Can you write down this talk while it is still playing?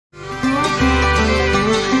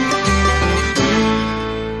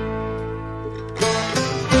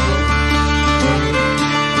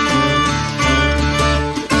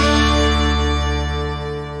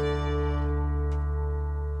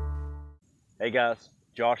Hey guys,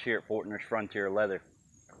 Josh here at Fortner's Frontier Leather.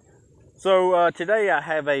 So today I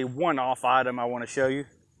have a one-off item I want to show you,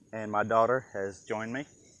 and my daughter has joined me.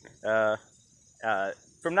 Uh,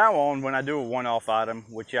 from now on, when I do a one-off item,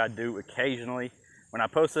 which I do occasionally, when I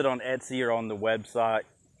post it on Etsy or on the website,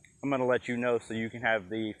 I'm going to let you know so you can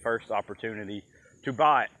have the first opportunity to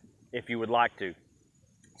buy it if you would like to.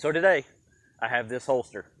 So today I have this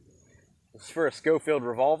holster. This is for a Schofield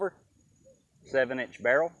Revolver, 7-inch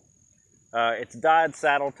barrel. It's dyed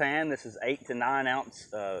saddle tan. This is 8 to 9 ounce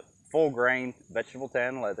full grain vegetable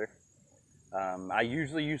tan leather. I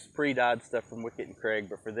usually use pre-dyed stuff from Wickett and Craig,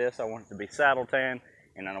 but for this I want it to be saddle tan,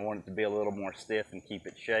 and I want it to be a little more stiff and keep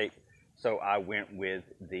its shape. So I went with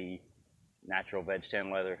the natural veg tan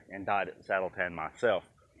leather and dyed it saddle tan myself.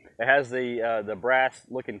 It has the brass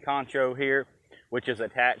looking concho here, which is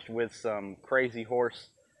attached with some crazy horse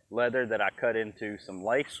leather that I cut into some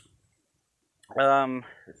lace.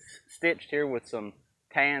 It's stitched here with some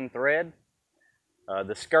tan thread.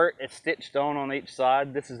 The skirt is stitched on each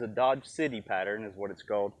side. This is a Dodge City pattern is what it's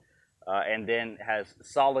called, and then it has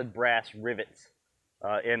solid brass rivets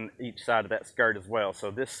in each side of that skirt as well. So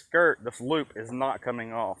this skirt, this loop is not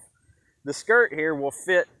coming off. The skirt here will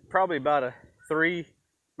fit probably about a 3,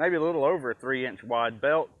 maybe a little over a 3-inch wide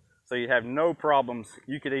belt, so you have no problems.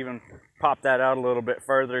 You could even pop that out a little bit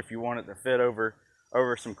further if you want it to fit over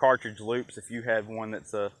some cartridge loops if you have one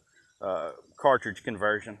that's a cartridge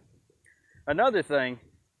conversion. Another thing,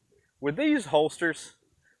 with these holsters,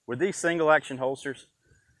 with these single action holsters,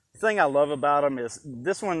 the thing I love about them is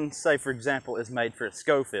this one, say for example, is made for a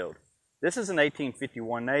Schofield. This is an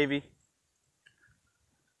 1851 Navy.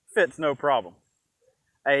 Fits no problem.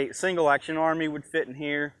 A single action Army would fit in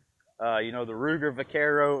here. You know, the Ruger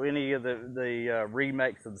Vaquero, any of the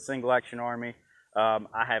remakes of the single action Army.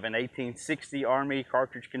 I have an 1860 Army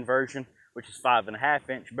cartridge conversion, which is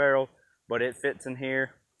 5.5-inch barrel, but it fits in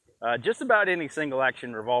here. Just about any single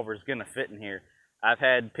action revolver is going to fit in here. I've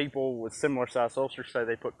had people with similar size holsters say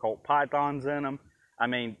they put Colt Pythons in them. I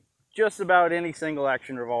mean, just about any single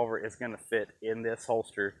action revolver is going to fit in this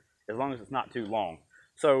holster as long as it's not too long.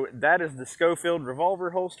 So that is the Schofield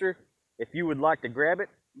Revolver holster. If you would like to grab it,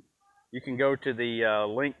 you can go to the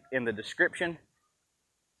link in the description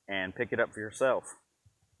and pick it up for yourself.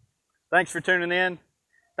 Thanks for tuning in.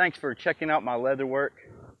 Thanks for checking out my leather work.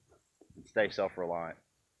 Stay self-reliant.